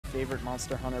favorite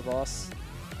Monster Hunter boss.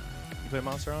 You play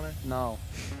Monster Hunter? No.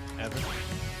 Ever?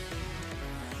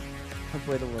 I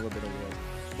played a little bit of World.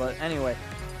 But anyway,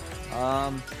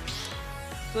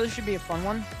 so this should be a fun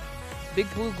one.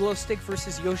 Big Blue Glow Stick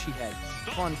versus Yoshi Head.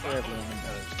 Fun for everyone.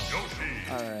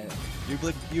 Alright.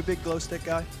 You big glow stick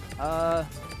guy?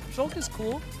 Shulk is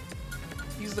cool.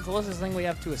 He's the closest thing we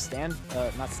have to a stance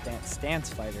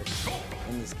fighter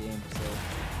in this game. So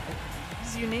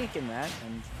he's unique in that.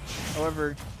 And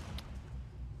however,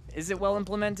 is it well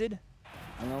implemented?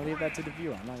 I'm gonna leave that to the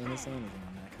viewer. I'm not gonna say anything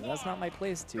on that because that's not my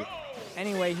place to.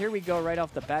 Anyway, here we go right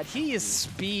off the bat. He is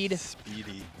speed.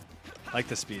 Speedy. Like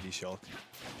the speedy Shulk.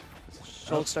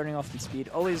 Shulk starting off in speed.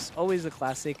 Always a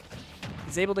classic.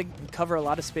 He's able to cover a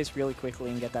lot of space really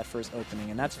quickly and get that first opening,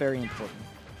 and that's very important.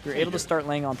 You're able to start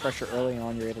laying on pressure early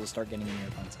on. You're able to start getting in your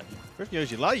opponent's head. First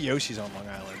Yoshi. A lot of Yoshis on Long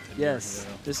Island. Yes,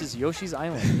 this is Yoshi's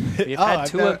Island.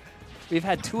 We've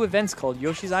had two events called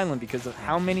Yoshi's Island because of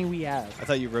how many we have. I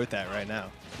thought you wrote that right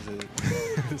now.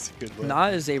 It's a good one.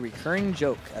 Not as a recurring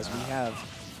joke as we have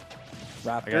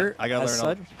Raptor. I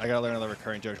gotta learn all the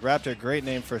recurring jokes. Raptor, great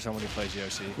name for someone who plays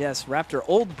Yoshi. Yes, Raptor,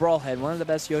 old Brawl head, one of the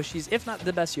best Yoshis, if not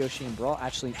the best Yoshi in Brawl.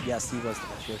 Actually, yes, he was the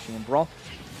best Yoshi in Brawl.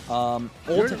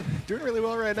 Doing really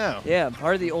well right now. Yeah,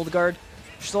 part of the old guard.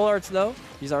 SoulArts, though,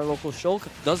 he's our local Shulk.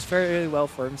 Does very well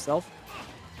for himself.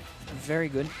 Very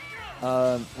good.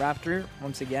 Raptor,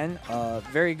 once again,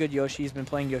 very good Yoshi. He's been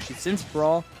playing Yoshi since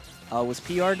Brawl. Was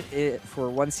PR'd for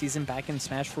one season back in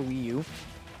Smash for Wii U.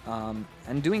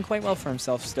 And doing quite well for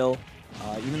himself still,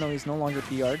 even though he's no longer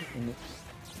PR'd in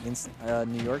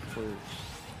New York for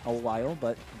a while.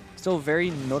 But still a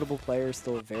very notable player,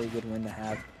 still a very good win to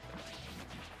have.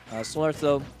 SoulArts,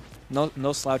 though,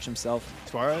 no slouch himself.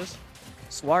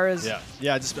 Suarez?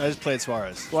 Yeah. I just played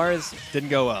Suarez. Suarez. Didn't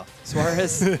go well.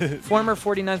 Suarez, former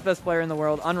 49th best player in the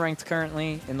world, unranked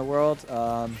currently in the world.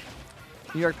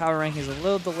 New York power ranking is a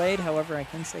little delayed. However, I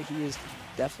can say he is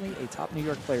definitely a top New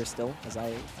York player still, as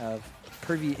I have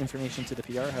privy information to the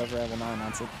PR. However, I will not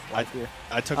announce it live here.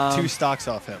 I took 2 stocks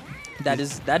off him. That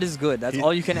is good. That's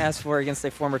all you can ask for against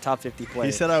a former top 50 player.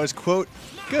 He said I was, quote,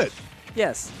 good.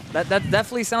 Yes, that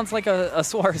definitely sounds like a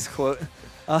Suarez quote.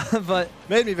 But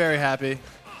made me very happy.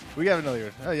 We got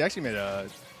another. Oh, you actually made a.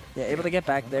 Yeah, able to get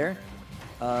back there.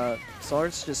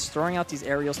 SoulArts just throwing out these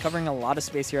aerials, covering a lot of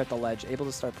space here at the ledge, able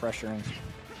to start pressuring.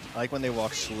 I like when they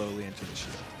walk slowly into the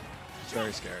shield. It's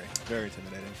very scary, very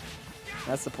intimidating.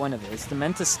 That's the point of it. It's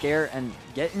meant to scare and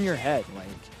get in your head. Like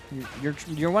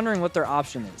you're wondering what their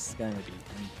option is going to be,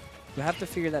 and you have to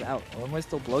figure that out. Otherwise,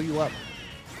 they'll blow you up.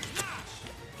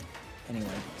 Anyway,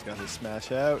 he's got his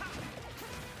smash out.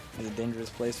 It's a dangerous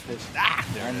place for fish.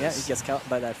 And yeah, he gets caught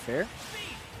by that fair.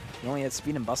 He only had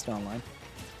speed and buster online.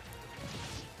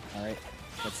 All right,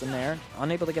 gets in there.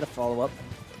 Unable to get a follow-up.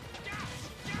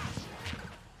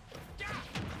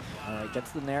 All right,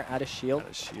 gets in there, out of shield. Out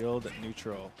of shield,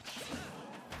 neutral.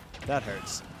 That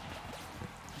hurts.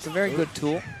 It's a very good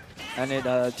tool, and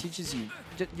it teaches you.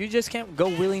 You just can't go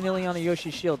willy-nilly on a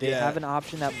Yoshi shield. They have an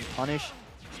option that will punish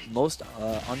most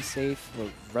unsafe or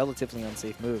relatively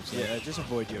unsafe moves. Yeah, just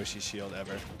avoid Yoshi's shield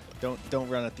ever. Don't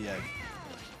run at the egg.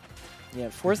 Yeah,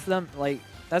 force them, like,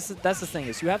 that's the thing,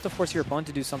 is you have to force your opponent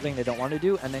to do something they don't want to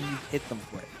do, and then you hit them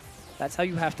for it. That's how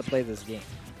you have to play this game.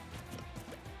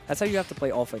 That's how you have to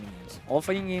play all fighting games. All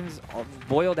fighting games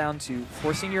boil down to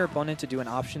forcing your opponent to do an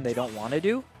option they don't want to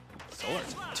do.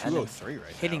 SoulArts 203 right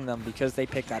now. Hitting them because they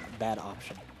picked that bad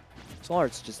option.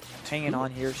 SoulArts just hanging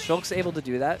on here. Shulk's able to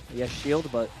do that. He has shield,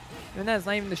 but even that's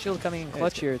not even the shield coming in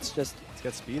clutch here. It's just... He's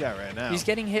got speed out right now. He's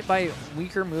getting hit by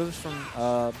weaker moves from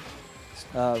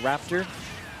Raptor,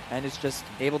 and it's just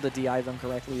able to DI them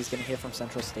correctly. He's getting hit from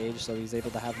central stage, so he's able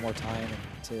to have more time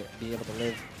to be able to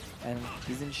live. And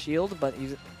he's in shield, but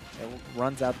it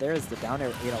runs out there as the down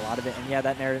air ate a lot of it. And yeah,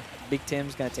 that nair, Big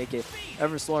Tim's going to take it.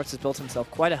 However, SoulArts has built himself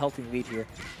quite a healthy lead here.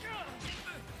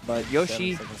 But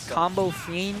Yoshi, combo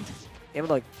fiend, able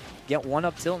to get one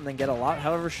up tilt and then get a lot.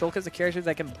 However, Shulk is a character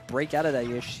that can break out of that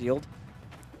Yoshi shield,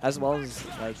 as well as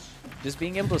like just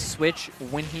being able to switch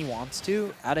when he wants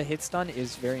to out of hit stun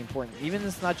is very important. Even if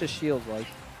it's not just shield, like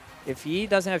if he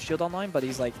doesn't have shield online, but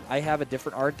he's like, I have a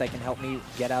different art that can help me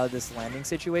get out of this landing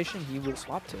situation, he will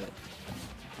swap to it.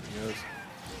 He goes.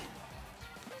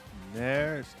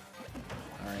 There's.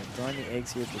 All right, throwing the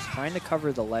eggs here, just trying to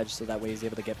cover the ledge so that way he's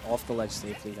able to get off the ledge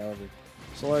safely. However,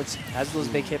 SoulArts has those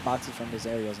big hitboxes from his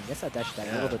aerials and gets that dash attack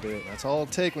able to do it. That's all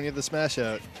it'll take when you have the smash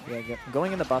out. Yeah,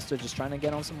 going in the buster, just trying to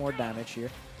get on some more damage here.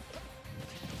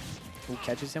 Who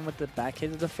catches him with the back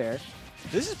hit of the fair.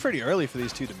 This is pretty early for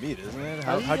these two to meet, isn't it?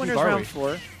 How deep are round we?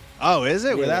 4. Oh, is it?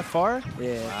 Yeah. We're that far?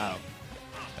 Yeah. Wow.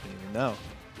 I didn't even know.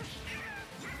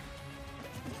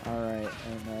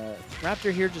 And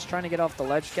Raptor here just trying to get off the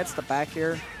ledge. Gets the back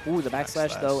air. Ooh, the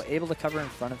backslash, though. Able to cover in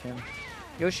front of him.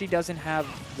 Yoshi doesn't have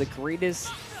the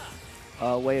greatest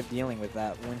way of dealing with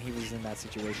that when he was in that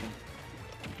situation.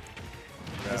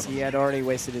 As he had already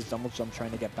wasted his double jump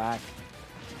trying to get back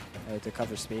to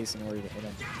cover space in order to hit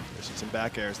him. There's some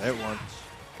back airs. That one.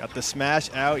 Got the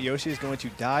smash out. Yoshi is going to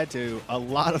die to a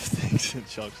lot of things in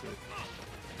Chunks.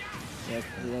 Yeah,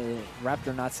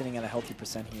 Raptor not sitting at a healthy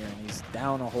percent here, and he's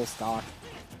down a whole stock.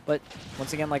 But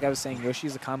once again, like I was saying,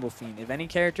 Yoshi's a combo fiend. If any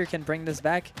character can bring this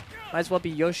back, might as well be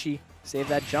Yoshi. Save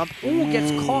that jump. Ooh,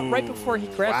 gets caught right before he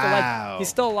grabbed the leg. He's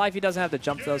still alive. He doesn't have the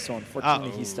jump, though, so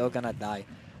unfortunately, he's still going to die.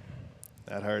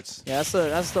 That hurts. Yeah,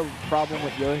 that's the problem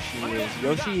with Yoshi.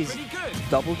 Yoshi's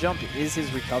double jump is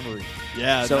his recovery.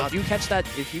 Yeah. So if you catch that,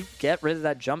 if you get rid of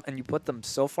that jump and you put them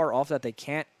so far off that they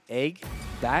can't egg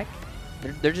back,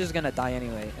 they're just going to die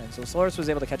anyway. And so SoulArts was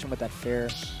able to catch him with that fair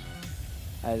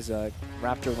as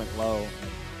Raptor went low.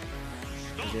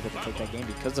 And was able to take that game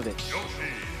because of it.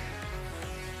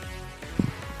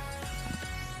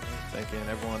 Thinking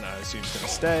everyone, I assume, is going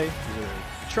to stay. These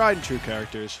are tried and true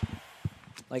characters.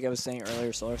 Like I was saying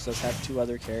earlier, SoulArts does have 2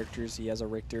 other characters. He has a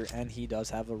Richter and he does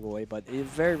have a Roy, but it's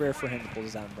very rare for him to pull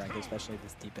this out in bracket, especially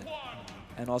this deep in.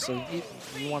 And also,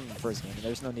 he won the first game.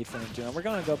 There's no need for him to. And we're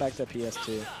going to go back to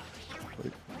PS2.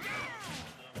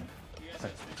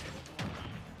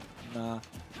 Nah.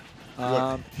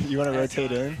 You want to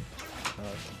rotate in?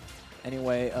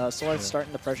 Anyway, SoulArts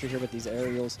starting the pressure here with these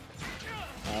aerials.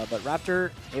 But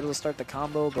Raptor able to start the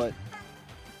combo, but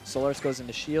SoulArts goes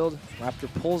into shield.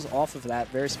 Raptor pulls off of that.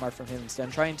 Very smart from him. Instead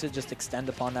of trying to just extend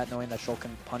upon that, knowing that Shul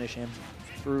can punish him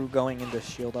through going into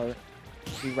shield art.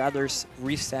 He'd rather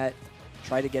reset,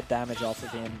 try to get damage off of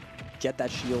him, get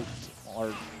that shield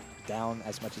art down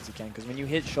as much as he can. Because when you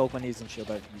hit Shulk when he's in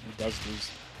shield art, he does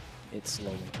lose it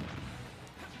slowly.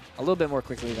 A little bit more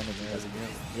quickly than it does again.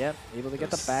 Yep, able to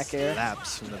get the back air.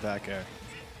 Slaps from the back air.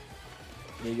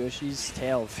 Yeah, Yoshi's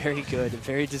tail, very good,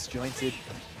 very disjointed.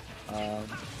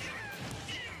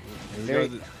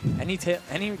 Any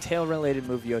tail-related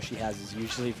move Yoshi has is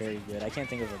usually very good. I can't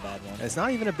think of a bad one. It's not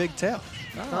even a big tail.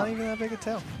 No. Not even that big a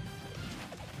tail.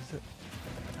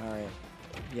 All right.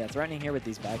 Yeah, threatening here with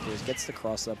these back airs. Gets the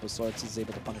cross-up, but SoulArts is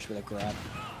able to punish with a grab.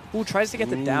 Ooh, tries to get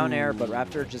the down air, but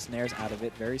Raptor just nairs out of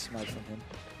it. Very smart from him.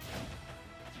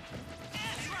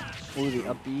 Ooh, the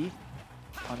up B.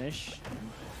 Punish.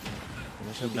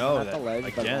 No, the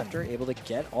ledge, but Raptor able to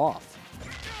get off.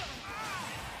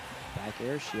 Back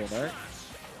air, shield art.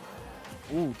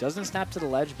 Ooh, doesn't snap to the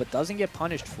ledge, but doesn't get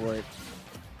punished for it.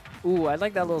 Ooh, I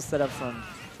like that little setup from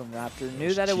Raptor.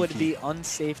 Knew that it would be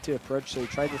unsafe to approach, so he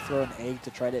tried to throw an egg to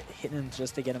try to hit him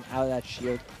just to get him out of that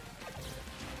shield.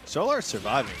 SoulArts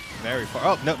surviving very far.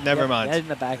 Oh, no, never mind. Head in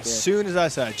the back as soon as I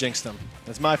said I jinxed him.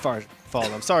 That's my fault.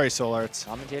 I'm sorry, SoulArts.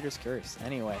 Commentator's curse.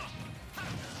 Anyway.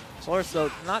 SoulArts,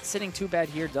 though, not sitting too bad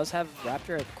here. Does have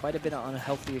Raptor at quite a bit of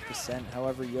unhealthy percent.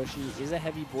 However, Yoshi is a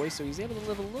heavy boy, so he's able to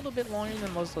live a little bit longer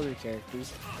than most other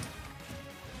characters.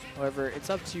 However, it's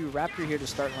up to Raptor here to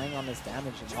start laying on this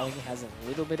damage, and now he has a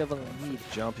little bit of a lead.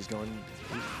 Jump, he's going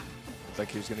deep. Looks like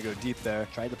he was going to go deep there.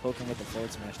 Tried to poke him with the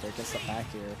forward smash there. Gets the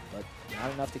back here, but not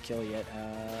enough to kill yet.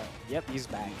 Yep, he's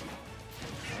back.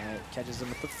 Catches him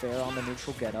with the fair on the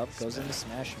neutral get-up. Goes into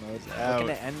smash mode. Looking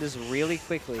to end this really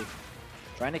quickly.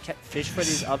 Trying to fish for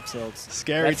these up tilts.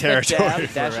 Scary territory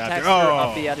for dash Raptor. Attacks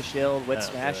up the out of shield with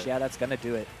smash. Good. Yeah, that's going to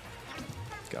do it.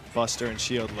 He's got Buster and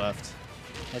shield left.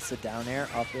 That's the down air,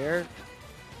 up air.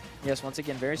 Yes, once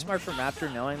again, very smart from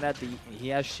Raptor, knowing that he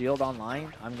has shield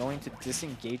online. I'm going to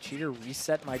disengage here,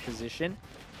 reset my position,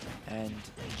 and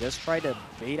just try to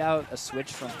bait out a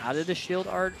switch from out of the shield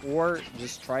art, or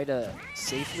just try to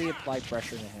safely apply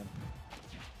pressure to him.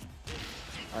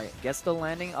 All right, gets the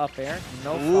landing up air.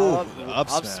 No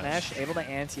follow-up. Up smash. Able to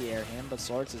anti-air him, but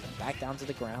SoulArts is back down to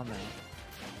the ground now.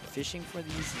 Fishing for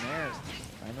these nairs.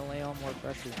 Trying to lay on more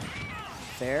pressure.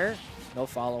 Fair. No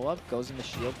follow-up. Goes into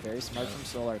shield. Very smart from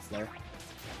SoulArts there.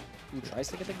 Ooh, tries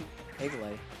to get the egg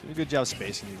lay. Doing a good job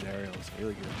spacing these aerials.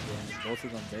 Really good. Yeah, both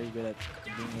of them very good at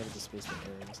being able to space the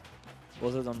aerials.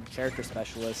 Both of them character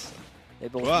specialists. They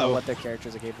both know what their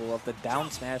characters are capable of. The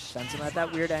down smash sends him at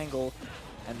that weird angle.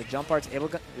 And the jump arts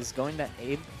is going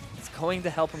to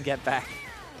help him get back.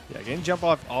 Yeah, getting jump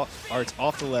arts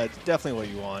off the ledge, definitely what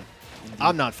you want. Indeed.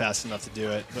 I'm not fast enough to do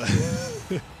it, but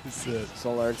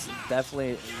SoulArts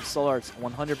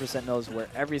 100% knows where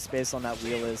every space on that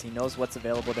wheel is. He knows what's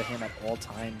available to him at all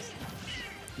times.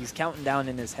 He's counting down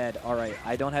in his head. All right,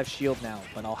 I don't have shield now,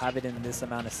 but I'll have it in this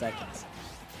amount of seconds.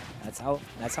 That's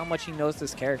how much he knows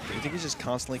this character. You think he's just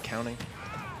constantly counting?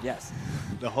 Yes.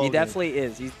 The whole he definitely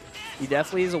is. He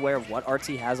definitely is aware of what arts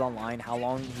he has online, how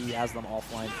long he has them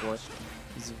offline for.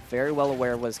 He's very well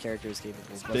aware of what his character is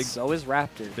capable of, but so is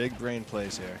Raptor. Big brain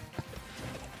plays here.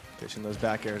 Dishing those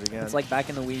back airs again. It's like back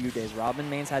in the Wii U days. Robin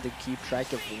mains had to keep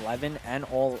track of 11 and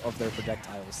all of their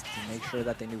projectiles to make sure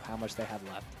that they knew how much they had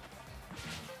left.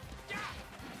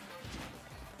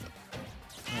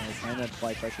 He's trying to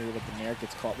apply pressure here with the Nair.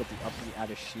 Gets caught with the up B out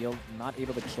of shield. Not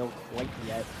able to kill quite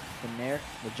yet.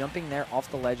 The jumping Nair off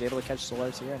the ledge, able to catch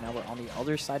SoulArts here. And now we're on the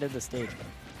other side of the stage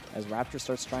as Raptor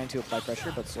starts trying to apply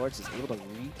pressure, but SoulArts is able to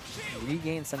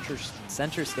regain center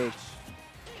stage.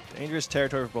 Dangerous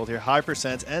territory for both here. High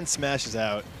percents and smashes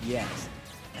out. Yes.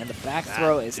 And the back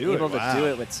throw is able to do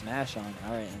it with smash on.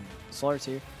 All right, and SoulArts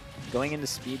here going into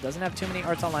speed. Doesn't have too many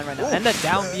arts online right now. And the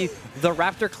down B, the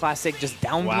Raptor classic, just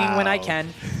down being when I can.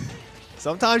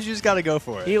 Sometimes you just got to go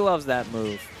for it. He loves that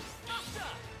move.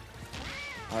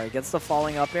 All right, gets the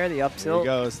falling up air, the up tilt.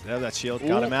 There he goes. Yeah, that shield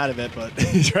got him out of it, but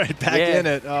he's right back in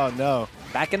it. Oh, no.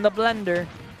 Back in the blender.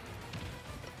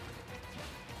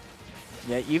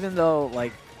 Yeah, even though,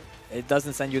 like, it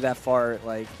doesn't send you that far,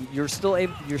 like, you're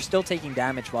still taking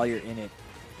damage while you're in it.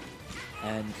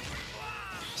 And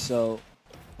so,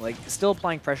 like, still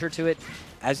applying pressure to it,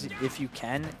 as if you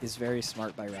can, is very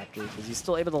smart by Raptor, because he's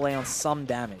still able to lay on some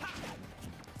damage,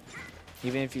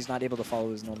 even if he's not able to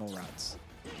follow his normal routes.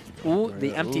 Ooh,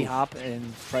 the empty hop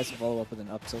and tries to follow up with an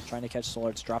up tilt, trying to catch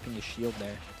SoulArts, dropping his shield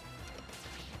there.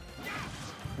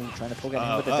 Ooh, trying to poke at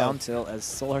him with the down tilt as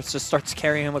SoulArts just starts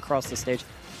carrying him across the stage.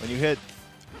 When you hit...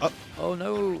 Oh,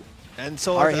 no. And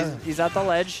SoulArts... All right, he's at the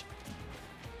ledge.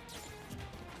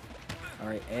 All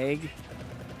right, egg.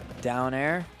 Down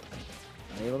air.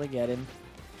 Not able to get him.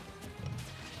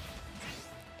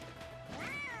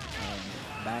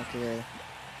 Back here.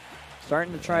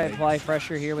 Starting to try to apply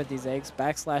pressure here with these eggs.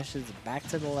 Backslashes back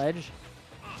to the ledge.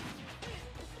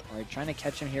 All right, trying to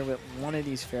catch him here with one of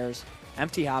these fairs.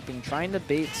 Empty hopping, trying to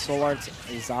bait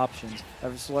SoulArts' options.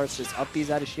 SoulArts just up B's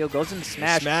out of shield, goes into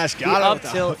smash. Smash, got up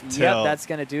tilt. Yep, that's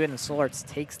going to do it, and SoulArts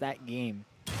takes that game.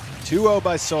 2-0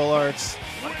 by SoulArts.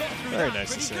 Very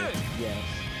nice to see. Yeah.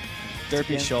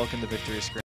 Derpy Shulk in the victory screen.